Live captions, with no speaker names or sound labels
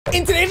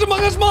In today's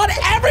Among Us mod,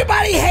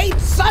 everybody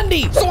hates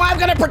Ssundee, so I'm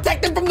gonna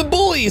protect him from the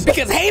bullies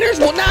because haters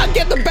will not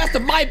get the best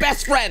of my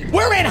best friend.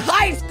 We're in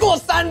high school,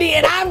 Ssundee,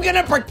 and I'm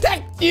gonna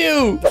protect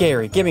you.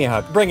 Gary, give me a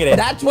hug. Bring it in.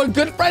 That's what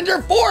good friends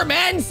are for,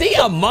 man. See,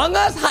 Among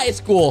Us High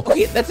School.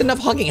 Okay, that's enough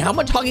hugging. How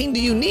much hugging do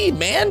you need,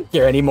 man?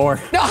 Gary, any more?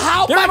 No,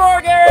 how Give much? me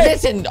more, Gary.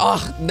 Listen,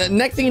 the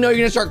next thing you know, you're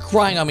gonna start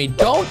crying on me.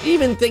 Don't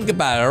even think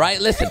about it, all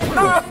right? Listen.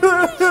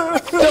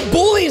 The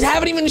bullies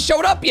haven't even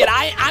showed up yet.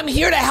 I'm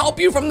here to help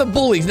you from the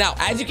bullies. Now,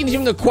 as you can see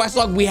from the quest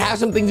log, we have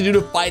some things to do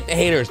to fight the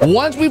haters.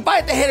 Once we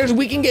fight the haters,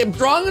 we can get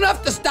strong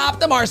enough to stop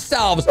them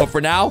ourselves. But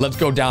for now, let's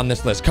go down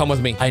this list. Come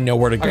with me. I know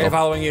where to go. Okay,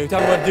 following you.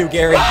 Tell me what to do,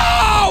 Gary.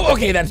 Oh,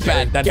 okay, that's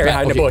bad. That's Gary, bad.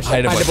 hide in Okay, the bush.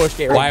 Hide in the bush,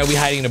 Gary. Why are we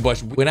hiding in the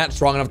bush? We're not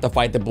strong enough to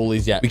fight the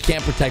bullies yet. We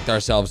can't protect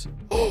ourselves.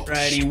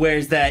 Righty,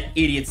 where's that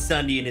idiot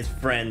Ssundee and his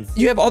friends?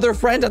 You have other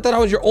friends? I thought I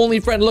was your only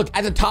friend. Look,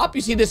 at the top,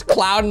 you see this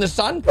cloud in the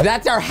sun?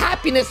 That's our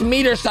happiness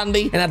meter,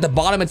 Ssundee. And at the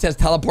bottom, it says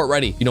teleport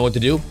ready. You know what to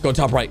do? Go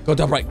top right. Go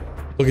top right.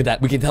 Look at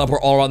that. We can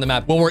teleport all around the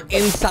map. When we're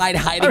inside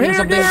hiding in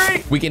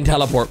something, we can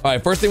teleport. All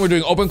right, first thing we're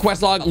doing, open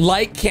quest log,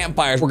 light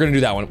campfires. We're going to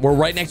do that one. We're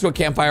right next to a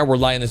campfire. We're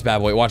lighting this bad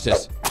boy. Watch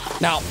this.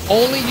 Now,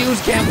 only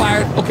use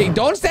campfire. Okay,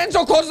 don't stand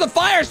so close to the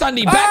fire,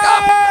 Ssundee. Back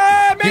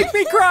up. Make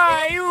me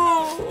cry.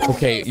 Ooh.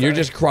 Okay, you're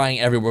just crying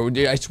everywhere.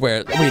 I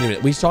swear. Wait a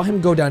minute. We saw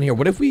him go down here.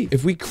 What if we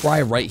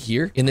cry right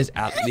here in this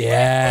alley?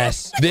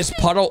 Yes. This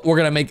puddle, we're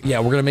gonna make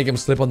him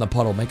slip on the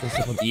puddle. Make him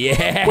slip on the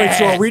yeah. Wait,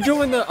 so are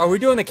we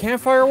doing the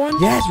campfire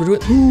one? Yes, we're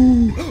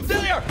doing There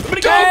they are!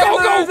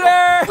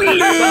 Go!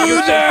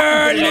 Loser!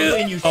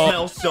 And you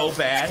smell so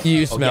bad.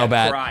 You smell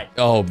bad. Right.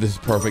 Oh, this is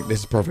perfect. This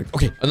is perfect.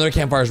 Okay, another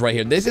campfire is right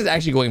here. This is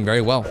actually going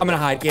very well. I'm gonna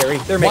hide, Gary.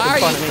 They're making Why are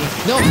fun you?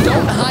 of me. No,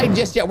 don't hide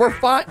just yet. We're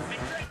fine.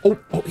 Oh,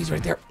 he's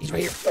right there. He's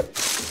right here.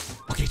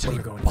 Okay,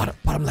 Ssundee,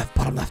 bottom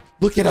left.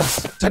 Look at us.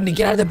 Ssundee,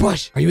 get out of the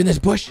bush. Are you in this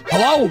bush?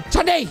 Hello?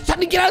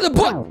 Ssundee, get out of the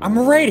bush. I'm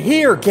right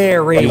here,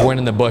 Gary. You weren't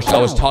in the bush.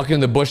 I was talking in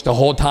the bush the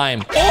whole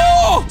time.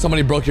 Oh!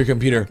 Somebody broke your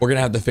computer. We're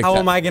gonna have to fix that. How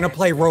am I gonna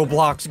play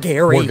Roblox,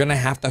 Gary? We're gonna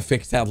have to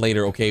fix that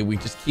later, okay? We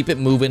just keep it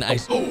moving.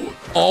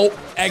 Oh,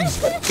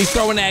 eggs. He's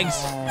throwing eggs.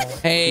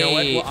 Hey. You know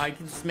what? Well, I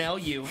can smell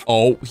you.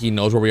 Oh, he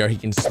knows where we are. He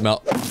can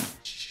smell.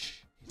 Shh.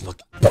 Look.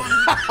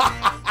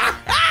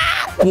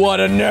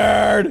 What a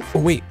nerd. Oh,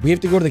 wait. We have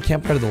to go to the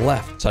campfire to the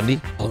left. Ssundee,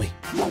 follow me.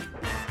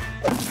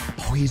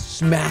 Oh, he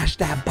smashed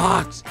that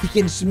box. He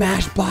can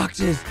smash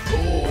boxes.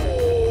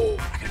 Oh,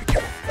 I gotta be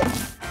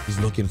careful. He's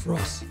looking for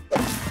us.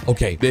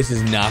 Okay, this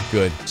is not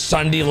good.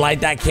 Ssundee,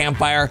 light that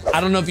campfire.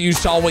 I don't know if you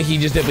saw what he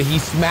just did, but he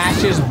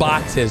smashes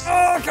boxes.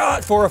 Oh,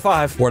 God. 4 or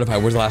 5. 4 to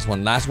 5. Where's the last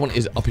one? Last one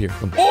is up here.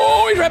 Come.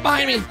 Oh, he's right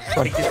behind me.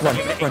 Run.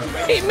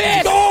 He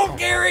missed. Go,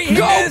 Gary. He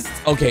missed.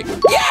 Okay.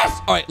 Yes.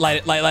 All right,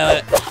 light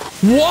it.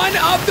 One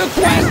of the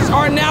quests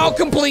are now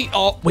complete.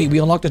 Oh, wait, we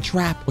unlocked a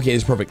trap. Okay,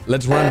 this is perfect.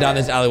 Let's run down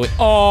this alleyway.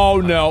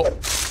 Oh, no.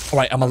 All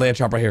right, I'm gonna lay a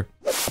trap right here.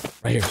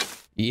 Right here.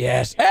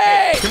 Yes.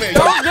 Hey! Don't get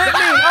me.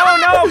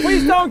 Oh, no.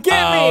 Please don't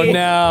get me. Oh,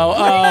 no.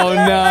 Oh,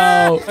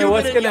 no. Hey,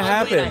 what's gonna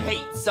happen? I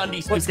hate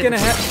Ssundee. What's gonna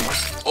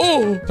happen?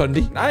 Oh,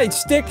 Ssundee.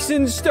 Sticks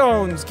and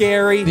stones,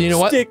 Gary. You know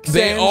what? Sticks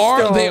They and are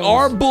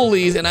stones.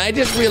 bullies, and I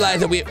just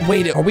realized that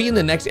wait, are we in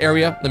the next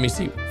area? Let me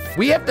see.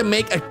 We have to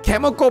make a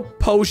chemical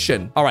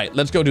potion. All right,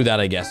 let's go do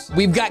that, I guess.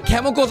 We've got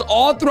chemicals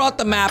all throughout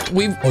the map.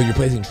 Oh, you're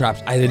placing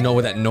traps. I didn't know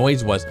what that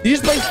noise was. You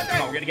just place.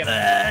 Come on, we're gonna get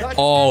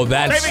Oh,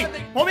 that's.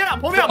 Pull me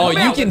out. Oh,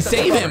 you can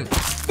save him.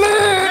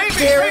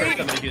 Gary.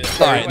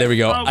 All right, there we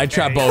go. I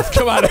trapped both.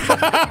 Come on.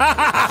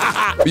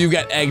 You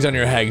got eggs on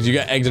your heads.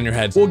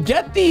 We'll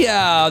get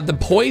the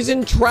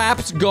poison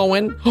traps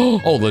going.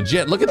 Oh,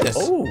 legit. Look at this.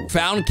 Oh.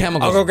 Found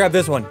chemicals. I'll go grab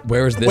this one.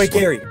 Where is this Wait,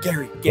 one?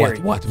 Gary.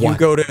 What?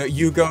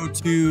 You go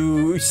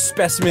to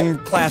specimen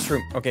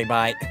classroom. Okay,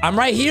 bye. I'm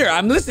right here.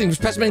 I'm listening.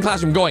 Specimen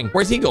classroom going.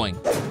 Where's he going?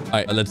 All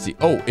right, let's see.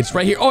 Oh, it's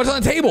right here. Oh, it's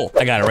on the table.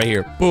 I got it right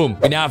here. Boom.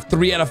 We now have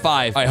 3 out of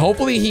 5. All right,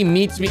 hopefully he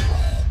meets me.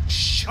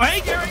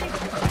 Hey, Gary.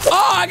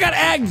 Oh, I got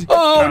egged.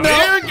 Oh, no.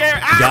 Here,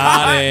 Gary.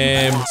 Got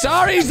him.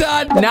 Sorry,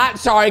 son. Not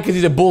sorry because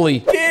he's a bully.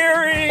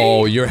 Gary.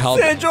 Oh, your health.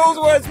 Sigils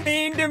was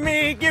mean to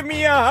me. Give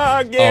me a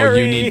hug,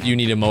 Gary. Oh, you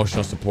need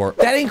emotional support.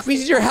 That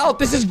increases your health.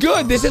 This is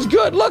good.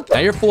 Look, now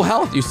you're full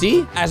health. You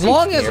see? As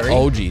long as.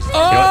 Oh, geez.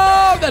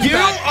 Oh, that's You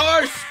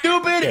bad. are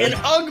stupid and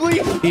ugly.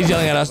 He's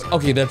yelling at us.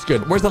 Okay, that's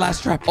good. Where's the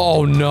last trap?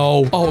 Oh,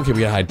 no. Oh, okay,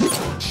 we gotta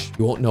hide. Shh,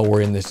 you won't know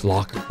we're in this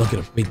locker. Look at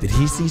him. Wait, did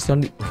he see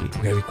Ssundee? Okay,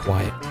 we gotta be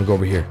quiet. We'll go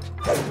over here.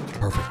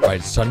 Perfect. All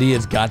right, Ssundee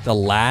has got the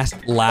last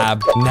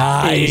lab.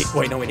 Nice.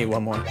 Wait, no, we need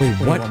one more. Wait, We need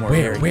what? one more,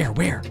 Where? Gary.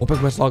 Where? Open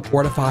quest log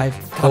 4 to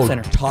 5. Top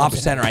center. Top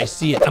center. I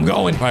see it. I'm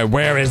going. All right,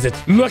 where is it?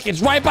 Look,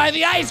 it's right by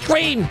the ice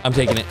cream. I'm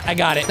taking it. I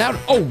got it. Now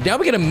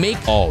we gotta make.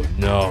 Oh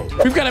no.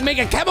 We've got to make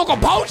a chemical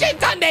potion,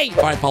 Ssundee.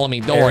 All right, follow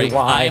me. Don't worry.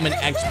 Why? I am an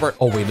expert.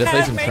 Oh wait, let's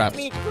lay some traps.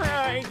 Make me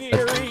cry,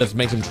 Gary. Let's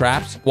make some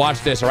traps.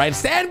 Watch this. All right,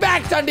 stand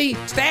back, Ssundee.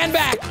 Stand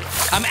back.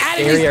 I'm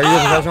adding Gary, these. are you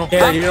a professional?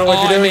 Gary, you know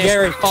what you're doing,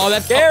 Gary. Oh,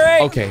 that's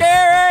Gary. okay.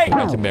 Gary.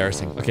 That's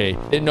embarrassing. Okay,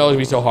 didn't know it would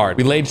be so hard.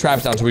 We laid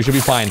traps down, so we should be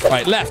fine. All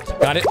right, left.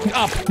 Got it.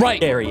 Up. Right.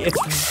 Gary,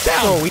 it's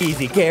Down. so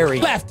easy, Gary.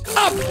 Left.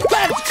 Up.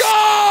 Let's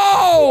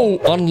go.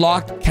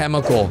 Unlocked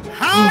chemical.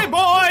 Hi,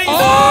 boys.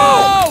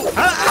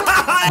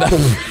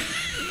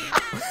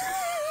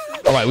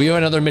 All right, we have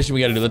another mission we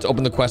gotta do. Let's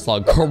open the quest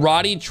log.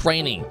 Karate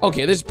training.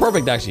 Okay, this is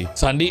perfect, actually.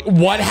 Ssundee,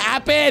 what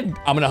happened?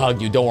 I'm gonna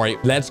hug you. Don't worry.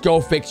 Let's go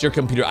fix your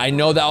computer. I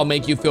know that will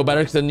make you feel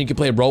better because then you can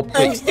play rope.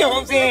 I'm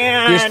still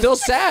sad. You're still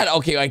sad.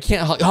 Okay, I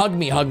can't hug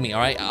me.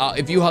 All right.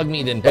 If you hug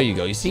me, then there you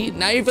go. You see?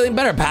 Now you're feeling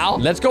better, pal.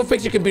 Let's go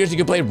fix your computer so you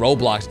can play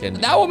Roblox again.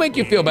 That will make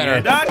you feel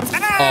better.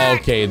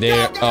 Okay,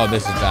 there. Oh,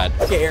 this is bad.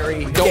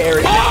 Gary.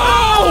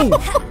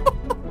 Oh!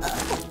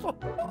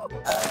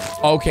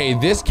 Okay,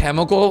 this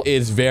chemical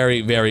is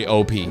very, very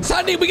OP.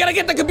 Ssundee, we gotta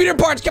get the computer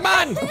parts. Come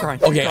on.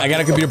 Okay, I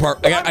got a computer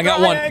part. I got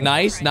one.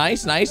 Nice.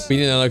 We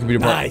need another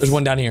computer part. There's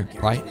one down here.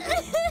 Right?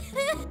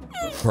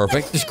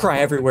 Perfect. Just cry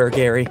everywhere,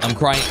 Gary. I'm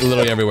crying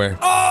literally everywhere.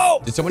 Oh!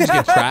 Did someone just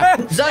get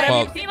trapped?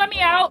 Let me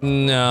out.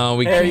 No,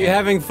 we Hey, can't. are you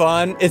having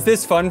fun? Is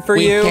this fun for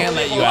you? We can't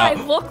let you I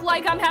out. look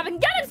like I'm having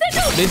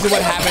Sigils. This is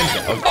what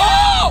happens.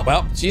 Oh!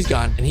 Well, she's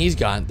gone and he's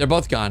gone. They're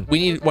both gone. We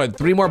need, what,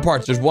 3 more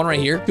parts. There's one right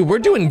here. Dude, we're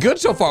doing good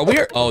so far.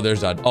 Oh,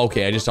 there's Zud.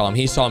 Okay, I just saw him.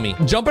 He saw me.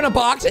 Jump in a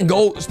box and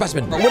go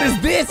specimen. What is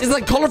this? It's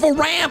like colorful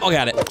ramp. Oh,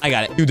 got it. I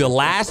got it. Dude, the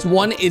last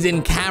one is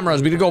in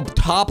cameras. We gotta go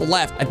top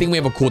left. I think we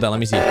have a cooldown. Let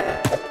me see.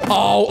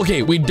 Oh,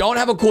 okay. We don't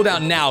have a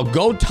cooldown now.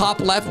 Go top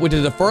left, which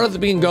is the furthest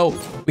we can go.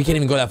 We can't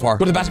even go that far.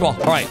 Go to the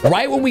basketball. All right.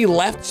 Right when we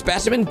left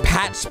specimen,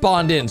 Pat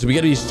spawned in. So we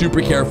got to be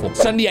super careful.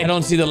 Ssundee, I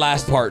don't see the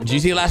last part. Do you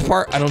see the last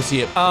part? I don't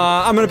see it.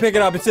 I'm going to pick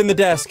it up. It's in the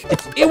desk.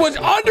 It was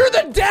under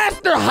the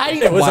desk. They're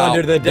hiding. It was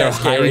under the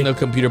desk, They're hiding Gary. the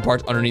computer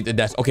parts underneath the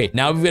desk. Okay,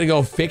 now we've got to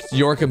go fix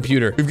your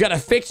computer. We've got to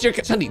fix your...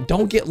 Ssundee,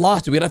 don't get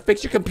lost. We got to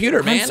fix your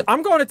computer, man.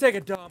 I'm going to take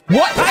a dump.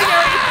 What?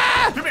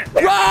 Ah!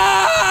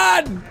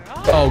 Run!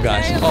 Oh,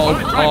 gosh.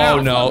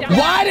 Oh, no.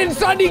 Why did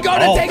Ssundee go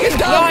to take a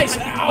dump?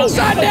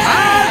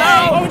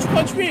 Ssundee!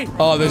 Punch me.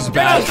 Oh, this is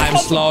bad. I'm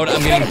slowed.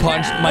 I'm getting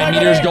punched. My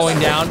meter's going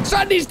down.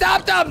 Ssundee,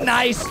 stop them.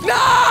 Nice.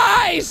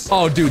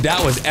 Oh, dude,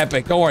 that was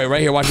epic. Don't worry.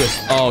 Right here. Watch this.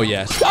 Oh,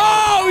 yes.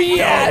 Oh,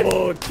 yes.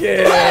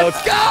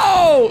 Let's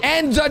go.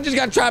 And Zud just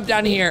got trapped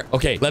down here.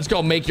 Okay, let's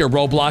go make your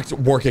Roblox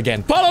work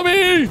again. Follow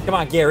me. Come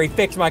on, Gary.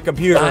 Fix my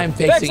computer. I'm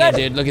fixing it,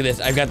 dude. Look at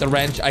this. I've got the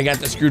wrench. I got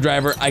the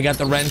screwdriver. I got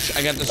the wrench.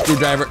 I got the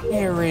screwdriver.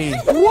 Gary.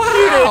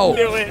 Wow.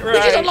 do it We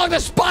just right. unlocked the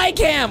spy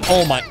cam.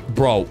 Oh, my.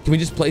 Bro, can we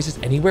just place this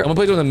anywhere? I'm going to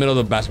place it in the middle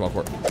of the basketball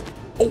court.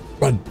 Oh,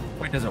 run.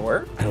 Wait, does it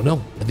work? I don't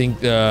know. I think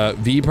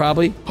V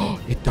probably. Oh,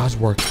 it does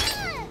work.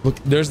 Look,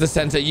 there's the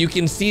sense that you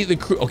can see the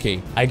crew.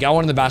 Okay, I got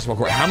one in the basketball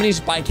court. How many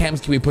spy cams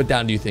can we put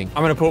down, do you think?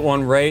 I'm going to put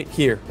one right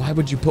here. Why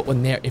would you put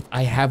one there if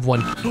I have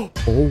one? Oh,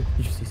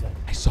 you see that?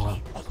 I saw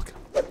him. Oh, look at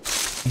him.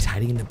 He's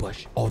hiding in the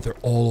bush. Oh, they're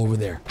all over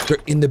there. They're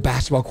in the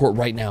basketball court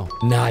right now.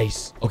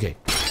 Nice. Okay.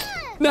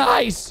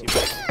 Nice.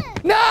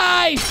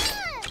 Nice.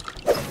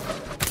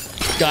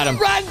 Got him.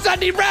 Run,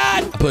 Ssundee,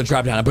 run! I put a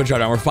trap down.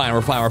 We're fine.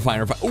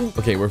 Ooh,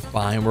 okay, we're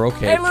fine. We're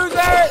okay. Hey, loser!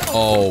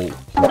 Oh,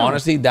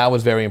 honestly, that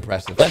was very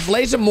impressive. Let's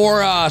lay some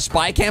more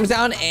spy cams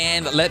down,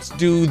 and let's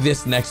do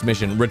this next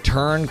mission.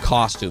 Return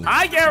costume.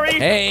 Hi, Gary.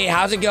 Hey,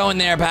 how's it going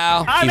there,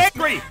 pal? I'm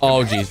angry.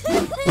 Oh, jeez.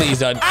 Please,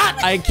 Zud.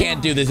 I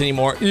can't do this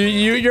anymore.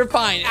 You're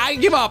fine. I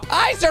give up.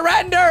 I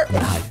surrender. I'm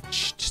gonna hide.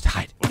 Shh, just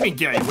hide. What do you mean,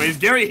 Gary? Wait, is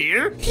Gary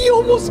here? He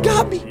almost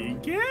got me.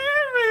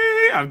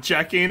 Gary, I'm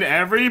checking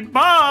every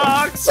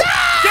box.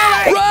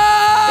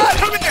 Run!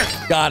 Come here.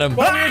 Got him.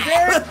 Come here,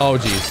 Gary. Oh,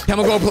 jeez.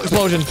 Chemical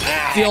explosion.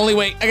 It's the only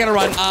way. I gotta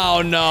run.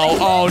 Oh, no.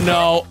 Oh,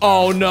 no.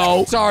 Oh,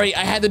 no. Sorry,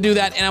 I had to do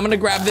that, and I'm gonna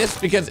grab this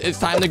because it's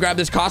time to grab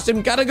this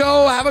costume. Gotta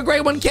go. Have a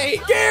great one, Kate.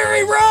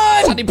 Gary,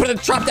 run! Ssundee, put a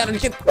trap down and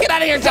get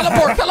out of here.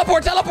 Teleport.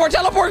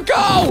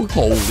 Go!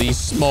 Holy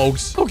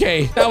smokes.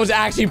 Okay, that was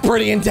actually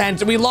pretty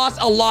intense. We lost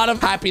a lot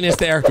of happiness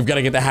there. We've got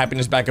to get the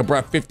happiness back up. We're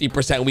at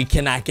 50%. We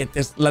cannot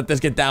let this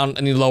get down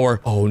any lower.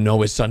 Oh,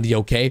 no. Is Ssundee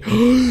okay?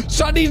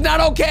 Ssundee's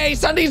not okay.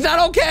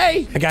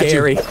 I got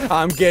Gary, you.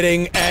 I'm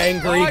getting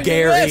angry,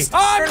 Gary.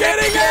 I'm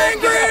getting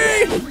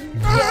angry!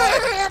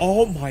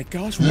 Oh my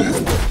gosh.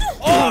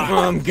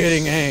 I'm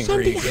getting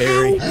angry,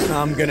 Gary.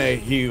 I'm gonna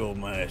heal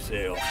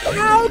myself.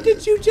 How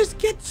did you just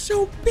get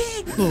so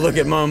big? Look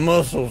at my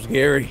muscles,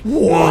 Gary.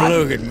 What?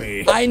 Look at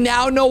me. I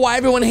now know why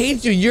everyone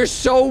hates you. You're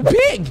so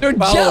big. They're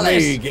Follow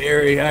jealous. me,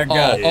 Gary. I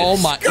got it. Oh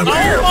my. Come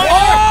here.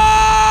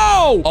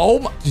 Oh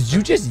my. Did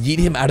you just yeet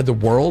him out of the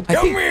world?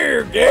 Come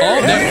here, Gary.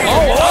 Oh, there.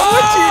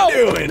 What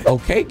you doing?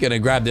 Okay, gonna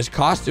grab this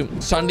costume.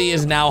 Ssundee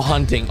is now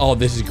hunting. Oh,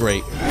 this is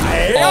great.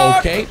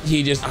 Okay,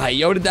 he just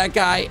yoted that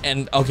guy.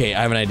 And okay,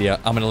 I have an idea.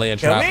 I'm gonna lay a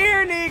trap. Come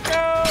here,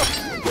 Nico.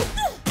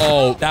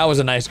 Oh, that was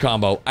a nice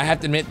combo. I have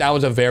to admit, that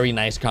was a very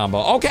nice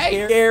combo.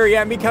 Okay. Gary,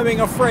 I'm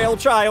becoming a frail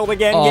child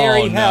again. Oh,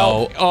 Gary, no.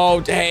 help. Oh,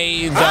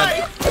 hey. Okay,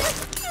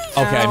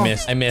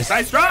 I missed.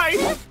 Nice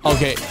try.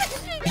 Okay.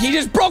 He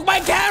just broke my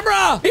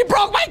camera! He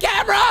broke my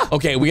camera!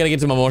 Okay, we gotta get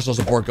some emotional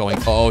support going.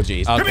 Oh,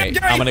 jeez. Okay,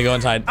 Gary. I'm gonna go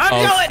inside.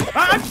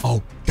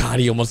 Oh, God,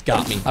 he almost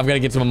got me. I've gotta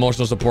get some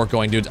emotional support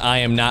going, dudes. I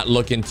am not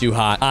looking too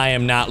hot. I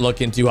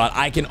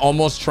can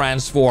almost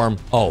transform.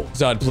 Oh,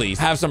 Zud, please,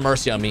 have some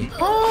mercy on me.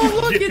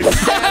 Oh, look at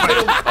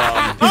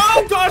that.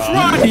 Oh, gosh,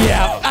 run.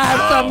 Yeah,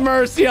 have some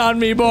mercy on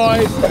me,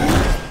 boy.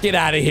 Get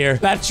out of here.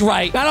 That's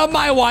right. Not on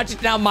my watch.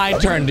 It's now my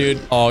turn, dude.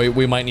 Oh,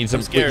 we might need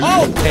some. scared.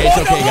 Oh, hey, it's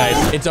okay,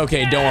 guys. It's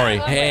okay. Don't worry.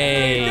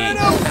 Hey,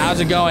 how's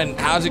it going?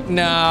 How's it?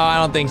 No, I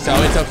don't think so.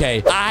 It's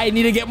okay. I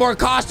need to get more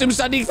costumes,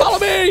 Ssundee. Follow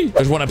me.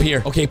 There's one up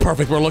here. Okay,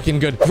 perfect. We're looking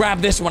good. Grab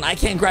this one. I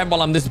can't grab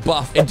while I'm this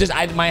buff. It just,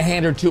 my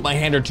hand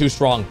are too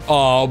strong.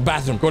 Oh,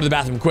 bathroom. Go to the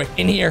bathroom quick.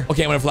 In here.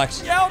 Okay, I'm gonna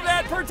flex. Yell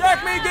that,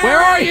 protect me, Gary. Where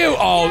are you?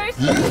 Oh,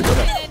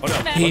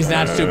 he's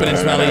not stupid and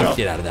smelly.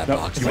 Get out of that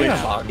box. He's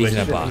in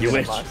a box. You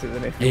wish.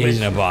 He's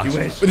in a box.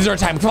 This is our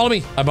time. Follow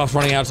me. My buff's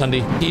running out,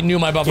 Ssundee. He knew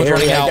my buff was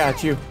running out. I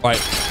got you. All right.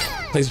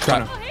 Place a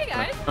trap. Oh, hey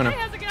guys. Oh, no. Hey,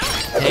 how's it going?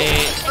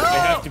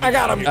 Hey. I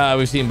got him.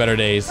 We've seen better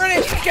days.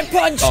 Get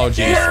punched. Oh,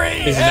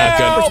 jeez. This is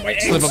not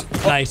good. Slip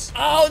him. Nice.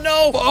 Oh,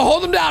 no. Oh,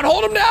 hold him down.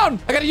 Hold him down.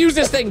 I gotta use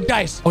this thing,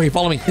 guys. Okay,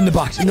 follow me. In the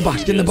box. In the box.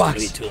 Get in the box.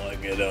 Wait till I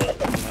get up.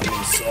 I'm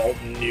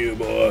insulting you,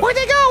 boy. Where'd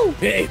they go?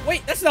 Hey,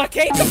 wait, that's not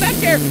Kate. Come back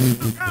here.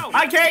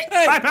 Hi, Kate.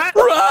 Bye, Pat.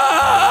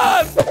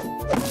 Run!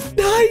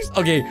 Nice.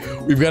 Okay,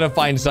 we've got to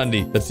find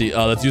Ssundee. Let's see.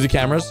 Let's use the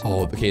cameras.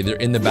 Oh, okay. They're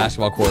in the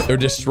basketball court. They're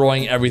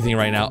destroying everything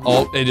right now.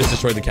 Oh, they just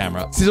destroyed the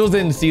camera. Sigils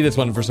didn't see this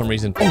one for some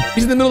reason. Oh,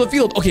 he's in the middle of the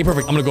field. Okay,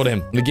 perfect. I'm gonna go to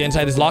him. I'm gonna get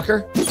inside his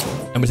locker.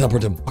 I'm gonna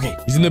teleport him. Okay,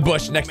 he's in the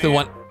bush next to the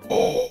one.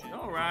 Oh.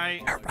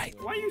 All right.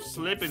 Why are you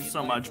slipping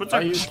so much? What's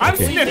up? I'm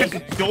Okay.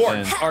 sniffing.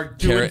 Dorks are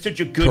doing Carrot- such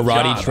a good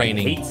karate job.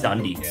 training. I hate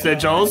Ssundee.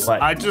 Sigils,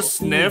 What? I just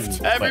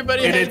sniffed.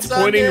 Everybody And it's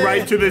pointing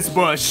right to this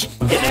bush.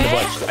 Get in the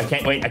bush. I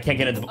can't wait. I can't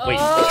get in the wait.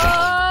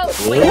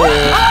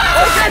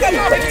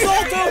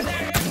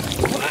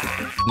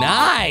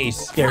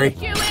 Nice. Gary.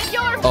 You and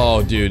your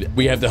Oh, dude,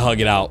 we have to hug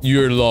it out.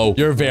 You're low.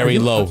 You're very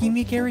low. Hugging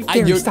me, Gary?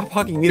 Gary, Gary, stop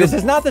hugging me. This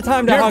is not the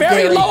time to You're hug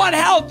very Gary. low on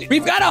health.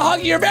 We've got to hug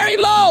you. You're very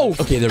low.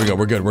 Okay, there we go.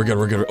 We're good. We're good.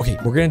 We're good. Okay,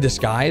 we're gonna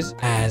disguise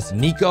as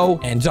Nico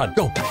and Zud.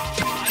 Go.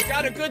 I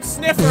got a good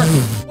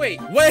sniffer. Wait.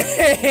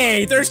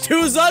 There's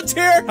two Zuds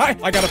here.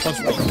 I got a punch.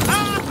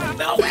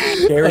 No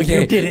way. Gary,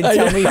 Okay. you didn't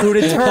tell me who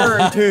to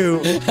turn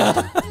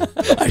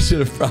to. I should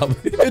have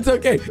probably. It's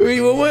okay.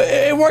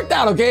 It worked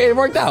out. Okay, it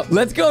worked out.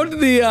 Let's go to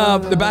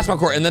the basketball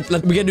court and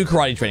we get new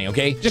karate training.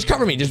 Okay, just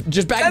cover me.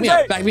 Just back me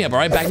up. Back me up. All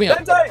right, back me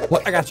up.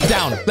 What? I got you.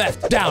 Down,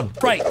 left, down,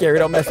 right. Gary,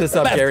 don't mess this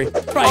up, Left, Gary. right.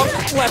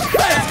 Left, Let's left,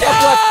 go!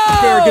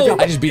 left. Gary, good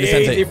job. I just beat the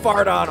sensei. Easy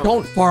fart on him.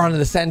 Don't far onto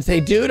the sensei,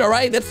 dude. All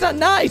right, that's not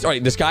nice. All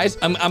right, disguise.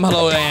 I'm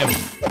hello. I am.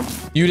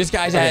 You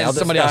disguise Okay, as I'll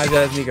somebody else.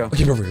 disguise as Nico.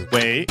 Okay, perfect.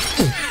 Wait.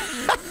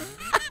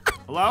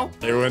 Hello?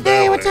 They went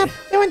Hey, what's up?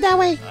 They went that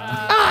way.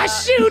 Ah,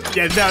 shoot.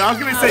 Yeah, no, I was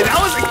gonna say that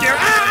wasn't Gary.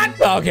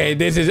 Ah! Okay,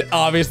 this is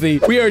obviously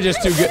we are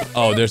just too good.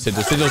 Oh, there's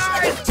Sigils.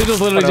 Sigils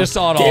literally just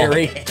saw it all.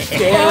 Gary. Oh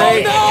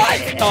Gary.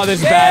 no! Oh, this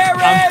is bad.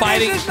 I'm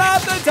fighting. This is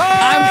not the time.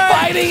 I'm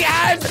fighting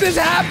as this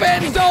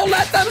happens. Don't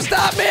let them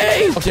stop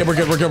me. Okay, we're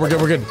good. We're good. We're good.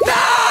 We're good.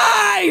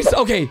 Nice.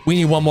 Okay, we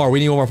need one more. We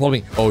need one more. Follow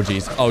me. Oh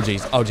jeez. Oh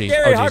jeez. Oh jeez.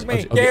 Gary, oh, hug jeez. me. Oh,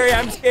 jeez. Okay. Gary,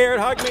 I'm scared.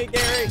 Hug me,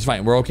 Gary. It's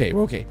fine. We're okay.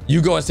 We're okay. You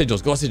go as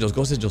Sigils. Go as Sigils.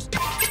 Go as Sigils.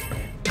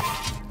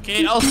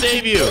 Kate, I'll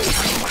save you.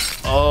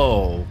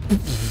 Oh.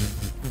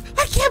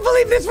 I can't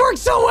believe this worked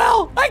so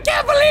well. I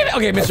can't believe it.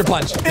 Okay, Mr.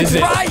 Punch. This It's is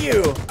it.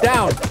 Ryu.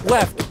 Down,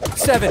 left,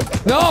 7.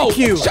 No.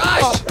 Q.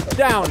 Shush. Up,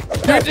 down.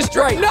 You're left,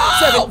 distracted.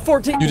 right, No. 7,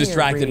 14. You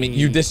distracted me. Gary.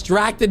 You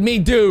distracted me,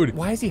 dude.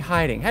 Why is he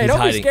hiding? Hey, He's don't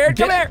hiding. be scared.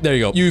 Come Get- here. There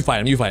you go. You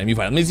fight him. You fight him. You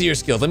fight him. Let me see your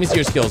skills. Let me see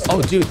your skills. Oh,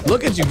 dude,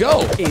 look at you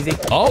go. Easy.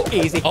 Oh,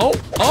 Easy. Oh,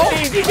 oh,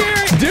 Easy,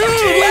 Gary. dude,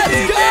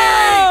 let's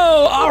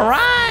go. All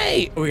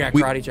right. We got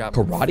karate chop.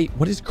 Karate?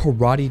 What is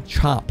karate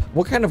chop?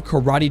 What kind of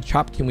karate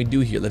chop can we do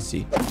here? Let's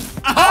see.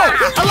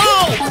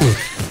 Hello!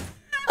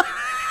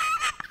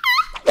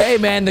 Hey,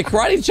 man, the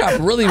karate chop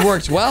really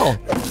works well.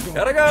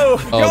 Gotta go.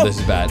 Oh, Go. this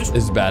is bad. This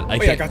is bad. I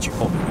Wait, I can't. got you.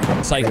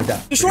 Psych.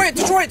 Destroy it.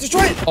 Destroy it.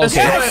 Destroy it. Okay.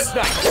 Yes.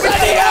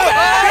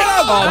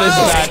 Oh, this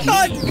is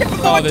bad.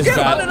 Oh, this is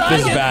bad.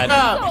 This is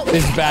bad.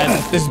 This is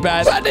bad. This is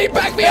bad. Ssundee,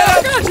 back me I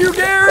up. got you,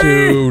 Gary.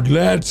 Dude,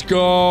 let's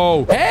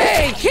go.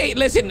 Hey, Kate,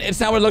 listen. It's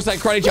not what it looks like.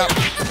 Karate chop.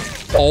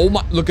 Oh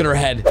my, look at her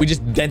head. We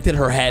just dented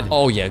her head.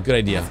 Oh yeah, good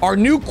idea. Our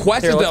new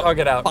quest Here, is let's to hug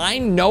it out.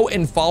 find, know,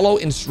 and follow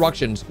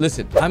instructions.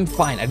 Listen, I'm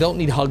fine. I don't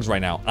need hugs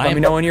right now. Let me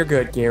know when you're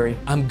good, Gary.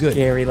 I'm good.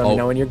 Gary, let Oh. me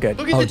know when you're good.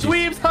 Look at Oh, the geez.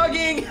 dweebs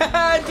hugging.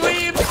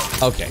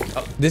 Dweebs. Okay.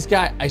 This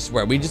guy, I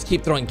swear, we just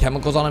keep throwing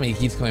chemicals on him and he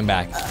keeps coming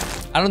back.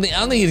 I don't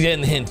think he's getting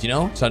the hint, you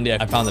know? Ssundee,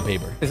 I found the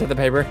paper. Is it the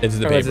paper? It's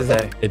the Or paper. What does it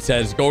say? It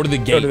says, go to the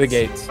gates. Go to the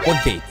gates.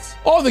 What gates?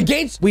 Oh, the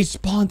gates. We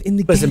spawned in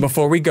the Listen, gates.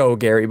 before we go,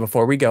 Gary,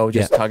 before we go,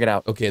 just hug it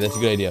out. Okay, that's a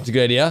good idea. It's a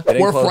good idea.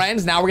 Getting We're close.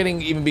 friends. Now we're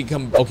getting even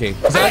become, okay.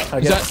 Is that,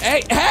 Okay. is that,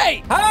 hey,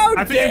 hey! How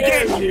I think you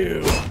dare did.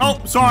 you? Oh,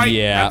 sorry.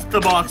 Yeah. That's the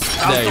box.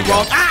 That There was you the go.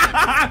 wrong.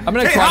 I'm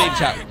gonna Hey, karate help.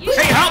 chop.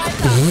 Hey,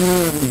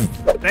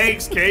 help.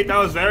 Thanks, Kate. That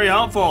was very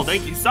helpful.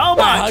 Thank you so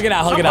much. Hug it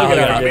out, hug it out, hug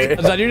it out. Okay.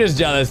 Zod, you're just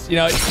jealous. You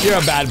know, you're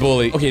a bad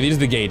bully. Okay, these are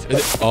the gates.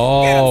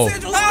 Oh.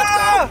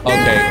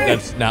 Okay,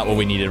 that's not what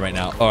we needed right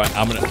now. All right,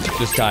 I'm gonna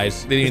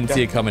disguise. They didn't even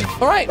see it coming.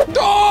 All right.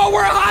 Oh,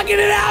 we're hugging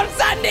it out,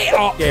 Ssundee.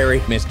 Oh,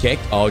 Gary. miss kick.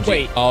 Oh, gee.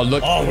 Wait. Oh,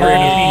 look. Oh, we're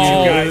gonna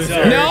beat you guys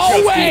up.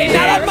 No way.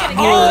 Not on my.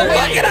 Oh,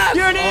 look at us.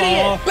 You're an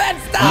idiot.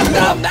 Let's stop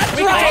them.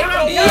 That's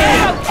right.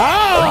 Yeah.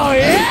 Oh,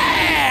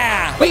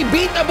 yeah. We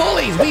beat the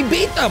bullies. We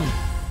beat them.